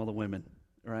hugging on all the women.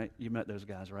 Right? You met those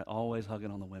guys, right? Always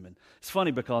hugging on the women. It's funny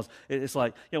because it's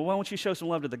like, why don't you show some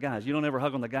love to the guys? You don't ever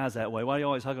hug on the guys that way. Why are you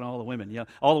always hugging on all the women?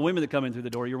 All the women that come in through the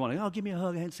door, you're wondering, give me a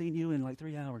hug. I hadn't seen you in like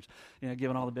 3 hours.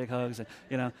 Giving all the big hugs.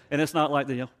 And it's not like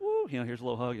woo, here's a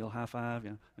little hug, high five,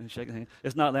 and shake the hand.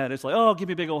 It's not that. It's like, give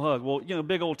me a big old hug. Well,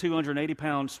 big old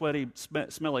 280-pound, sweaty,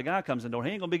 smelly guy comes in the door.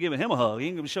 He ain't going to be giving him a hug. He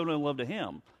ain't going to show no love to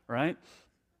him, right?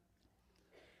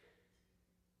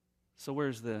 So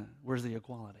where's the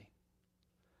equality?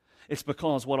 It's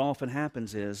because what often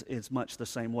happens is it's much the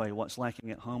same way. What's lacking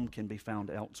at home can be found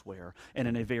elsewhere. And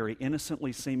in a very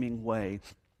innocently seeming way,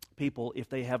 people, if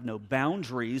they have no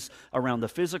boundaries around the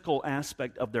physical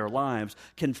aspect of their lives,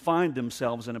 can find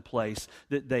themselves in a place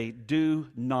that they do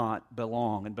not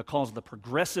belong. And because of the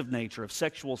progressive nature of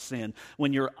sexual sin,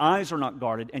 when your eyes are not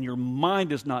guarded and your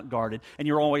mind is not guarded, and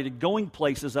you're already going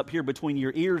places up here between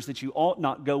your ears that you ought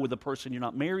not go with the person you're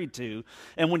not married to,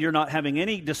 and when you're not having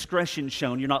any discretion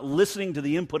shown, you're not listening to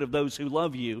the input of those who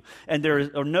love you, and there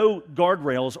are no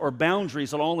guardrails or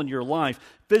boundaries at all in your life,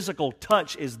 physical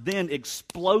touch is then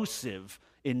explosive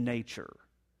in nature.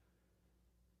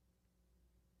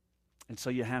 And so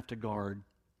you have to guard,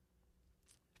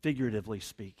 figuratively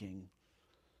speaking,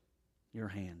 your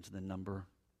hands. Then number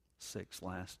 6,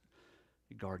 last,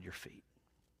 you guard your feet.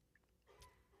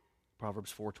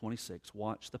 Proverbs 4:26,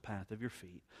 watch the path of your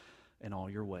feet, and all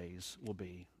your ways will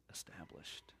be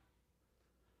established.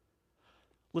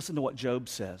 Listen to what Job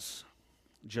says.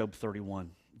 Job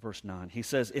 31. Verse 9, he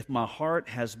says, if my heart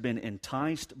has been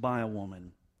enticed by a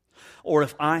woman, or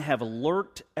if I have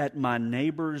lurked at my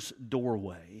neighbor's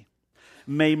doorway,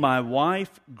 may my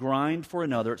wife grind for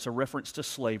another. It's a reference to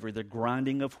slavery, the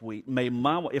grinding of wheat.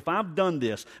 If I've done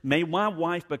this, may my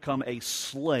wife become a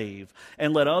slave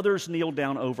and let others kneel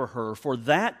down over her, for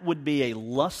that would be a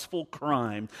lustful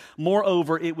crime.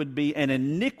 Moreover, it would be an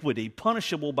iniquity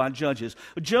punishable by judges.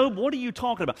 Job, what are you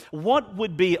talking about? What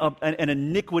would be an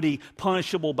iniquity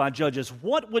punishable by judges?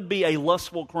 What would be a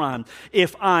lustful crime?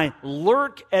 If I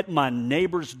lurk at my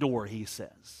neighbor's door, he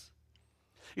says.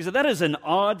 He said, that is an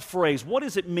odd phrase. What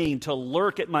does it mean to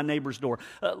lurk at my neighbor's door?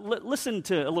 Listen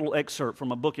to a little excerpt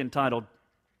from a book entitled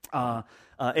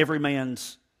Every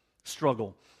Man's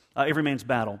Struggle, Every Man's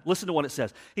Battle. Listen to what it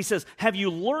says. He says, have you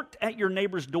lurked at your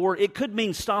neighbor's door? It could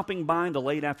mean stopping by in the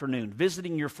late afternoon,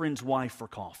 visiting your friend's wife for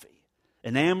coffee.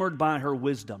 enamored by her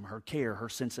wisdom, her care, her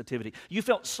sensitivity. You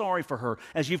felt sorry for her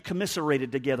as you've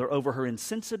commiserated together over her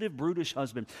insensitive, brutish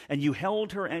husband, and you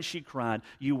held her as she cried.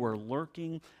 You were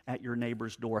lurking at your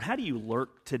neighbor's door. How do you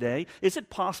lurk today? Is it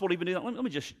possible to even do that? Let me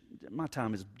just, my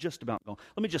time is just about gone.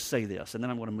 Let me just say this, and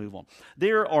then I'm going to move on.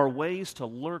 There are ways to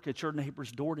lurk at your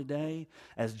neighbor's door today,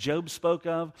 as Job spoke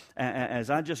of, as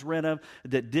I just read of,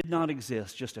 that did not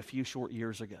exist just a few short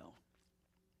years ago.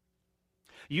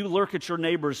 You lurk at your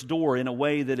neighbor's door in a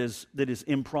way that is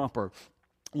improper.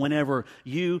 Whenever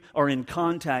you are in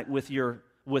contact with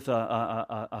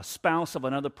a spouse of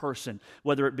another person,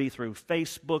 whether it be through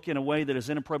Facebook in a way that is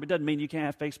inappropriate. It doesn't mean you can't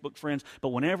have Facebook friends, but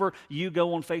whenever you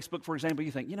go on Facebook, for example,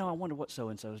 you think, I wonder what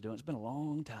so-and-so is doing. It's been a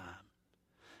long time.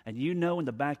 And you know in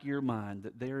the back of your mind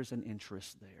that there's an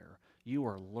interest there. You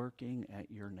are lurking at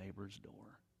your neighbor's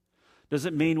door. Does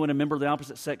it mean when a member of the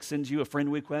opposite sex sends you a friend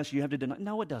request, you have to deny?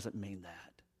 No, it doesn't mean that.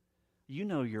 You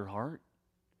know your heart.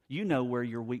 You know where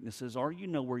your weaknesses are. You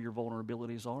know where your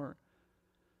vulnerabilities are.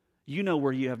 You know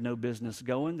where you have no business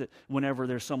going, that whenever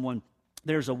there's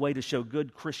a way to show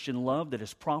good Christian love that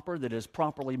is proper, that is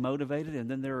properly motivated, and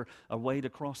then there's a way to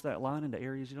cross that line into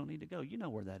areas you don't need to go. You know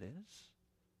where that is.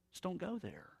 Just don't go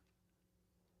there.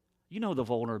 You know the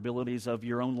vulnerabilities of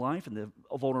your own life and the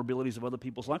vulnerabilities of other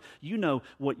people's life. You know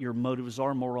what your motives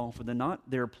are more often than not.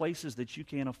 There are places that you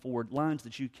can't afford, lines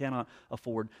that you cannot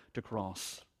afford to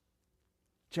cross.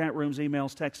 Chat rooms,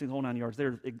 emails, texting, the whole 9 yards.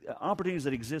 There are opportunities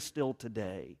that exist still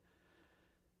today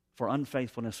for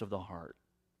unfaithfulness of the heart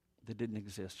that didn't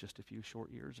exist just a few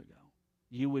short years ago.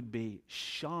 You would be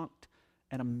shocked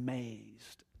and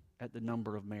amazed at the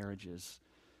number of marriages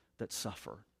that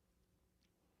suffer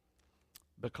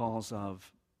because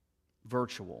of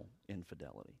virtual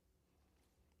infidelity.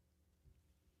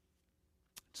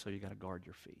 So you got to guard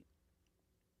your feet.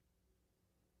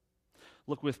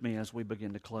 Look with me as we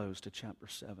begin to close to chapter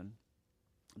 7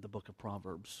 of the book of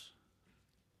Proverbs.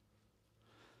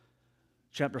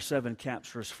 Chapter 7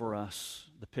 captures for us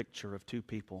the picture of two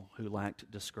people who lacked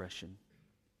discretion,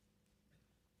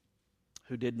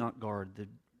 who did not guard the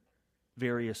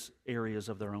various areas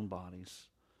of their own bodies,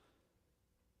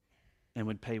 and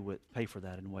would pay for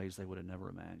that in ways they would have never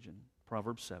imagined.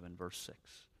 Proverbs 7, verse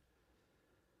 6.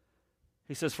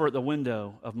 He says, "For at the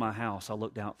window of my house I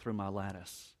looked out through my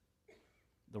lattice,"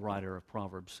 the writer of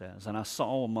Proverbs says, "and I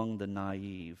saw among the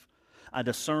naive, I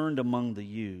discerned among the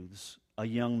youths, a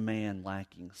young man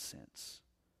lacking sense,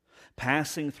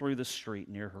 passing through the street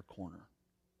near her corner.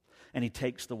 And he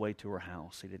takes the way to her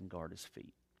house. He didn't guard his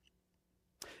feet.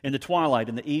 In the twilight,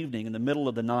 in the evening, in the middle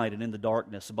of the night, and in the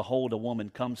darkness, behold, a woman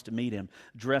comes to meet him,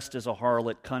 dressed as a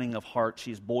harlot, cunning of heart.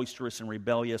 She is boisterous and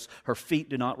rebellious. Her feet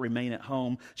do not remain at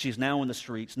home. She is now in the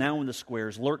streets, now in the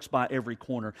squares, lurks by every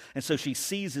corner. And so she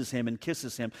seizes him and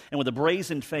kisses him. And with a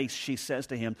brazen face, she says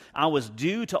to him, I was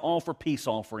due to offer peace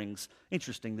offerings.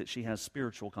 Interesting that she has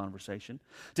spiritual conversation.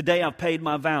 Today I've paid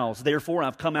my vows. Therefore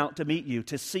I've come out to meet you,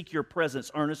 to seek your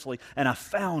presence earnestly, and I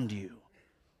found you.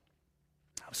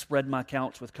 I've spread my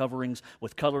couch with coverings,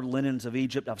 with colored linens of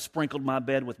Egypt. I've sprinkled my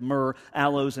bed with myrrh,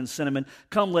 aloes, and cinnamon.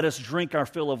 Come, let us drink our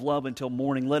fill of love until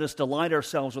morning. Let us delight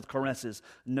ourselves with caresses,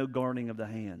 no guarding of the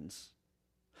hands.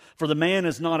 For the man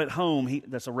is not at home.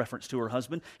 That's a reference to her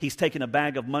husband. He's taken a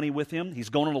bag of money with him. He's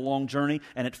gone on a long journey,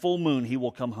 and at full moon he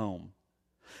will come home.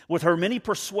 With her many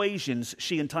persuasions,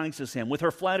 she entices him. With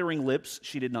her flattering lips,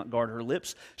 she did not guard her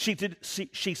lips. She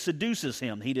seduces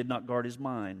him. He did not guard his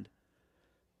mind.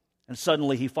 And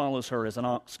suddenly he follows her as an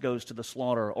ox goes to the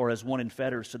slaughter, or as one in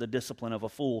fetters to the discipline of a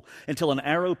fool, until an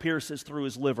arrow pierces through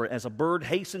his liver. As a bird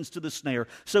hastens to the snare,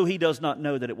 so he does not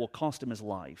know that it will cost him his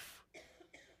life.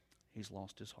 He's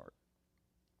lost his heart.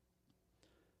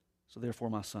 So therefore,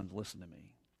 my son, listen to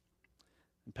me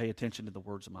and pay attention to the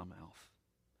words of my mouth.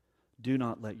 Do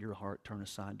not let your heart turn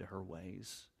aside to her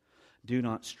ways. Do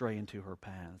not stray into her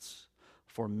paths.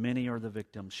 For many are the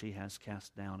victims she has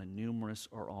cast down, and numerous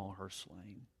are all her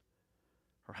slain.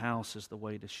 Her house is the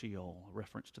way to Sheol, a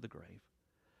reference to the grave,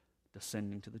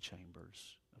 descending to the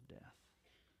chambers of death.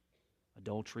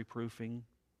 Adultery-proofing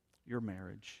your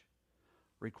marriage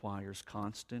requires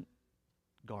constant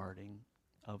guarding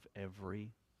of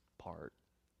every part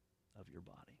of your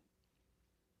body.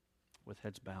 With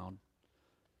heads bowed,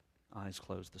 eyes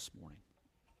closed this morning.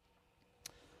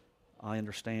 I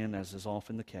understand, as is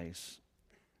often the case,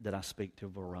 that I speak to a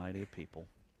variety of people.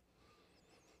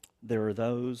 There are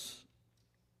those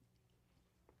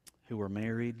who are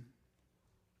married,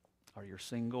 or you're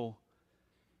single,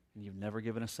 and you've never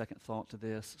given a second thought to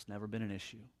this. It's never been an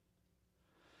issue.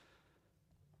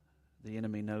 The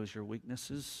enemy knows your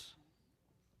weaknesses.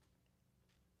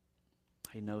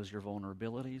 He knows your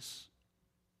vulnerabilities.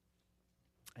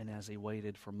 And as he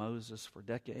waited for Moses for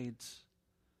decades,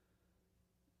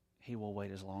 he will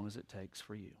wait as long as it takes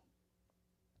for you.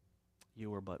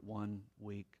 You are but one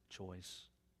weak choice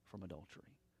from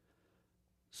adultery.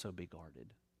 So be guarded.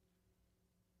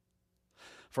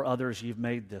 For others, you've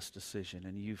made this decision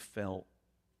and you've felt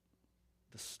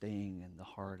the sting and the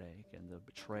heartache and the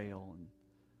betrayal and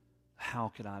how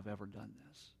could I have ever done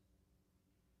this?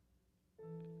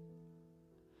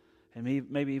 And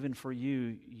maybe even for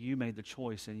you, you made the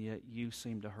choice and yet you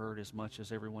seem to hurt as much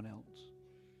as everyone else.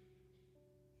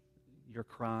 Your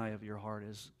cry of your heart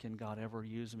is, can God ever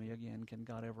use me again? Can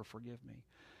God ever forgive me?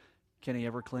 Can He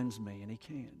ever cleanse me? And He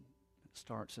can. It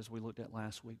starts, as we looked at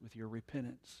last week, with your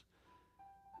repentance.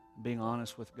 Being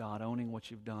honest with God, owning what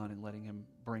you've done and letting Him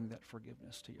bring that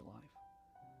forgiveness to your life.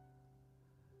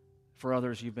 For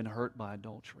others, you've been hurt by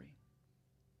adultery.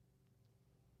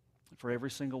 For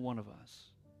every single one of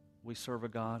us, we serve a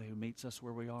God who meets us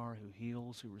where we are, who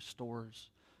heals, who restores,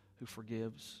 who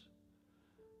forgives.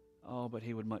 Oh, but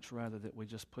He would much rather that we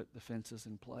just put the fences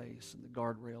in place and the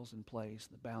guardrails in place,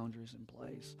 the boundaries in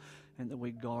place, and that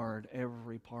we guard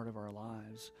every part of our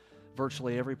lives,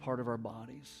 virtually every part of our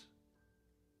bodies,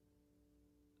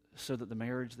 so that the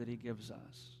marriage that He gives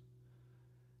us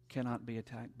cannot be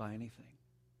attacked by anything.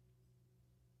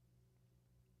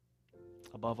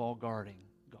 Above all, guard.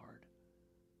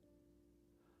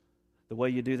 The way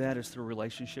you do that is through a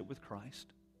relationship with Christ,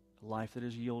 a life that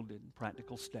is yielded,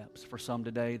 practical steps. For some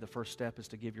today, the first step is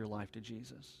to give your life to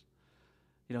Jesus.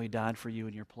 You know, He died for you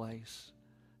in your place.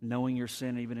 Knowing your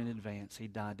sin even in advance, He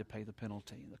died to pay the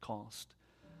penalty, the cost.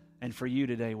 And for you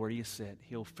today, where you sit,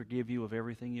 He'll forgive you of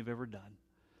everything you've ever done.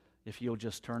 If you'll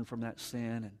just turn from that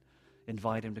sin and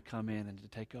invite Him to come in and to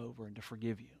take over and to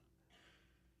forgive you.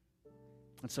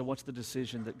 And so what's the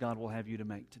decision that God will have you to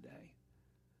make today?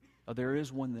 Oh, there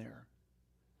is one there.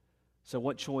 So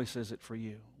what choice is it for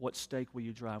you? What stake will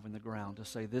you drive in the ground to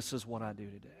say, this is what I do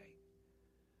today?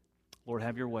 Lord,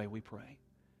 have your way, we pray.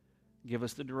 Give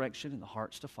us the direction and the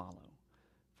hearts to follow.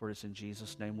 For it's in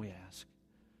Jesus' name we ask.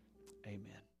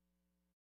 Amen.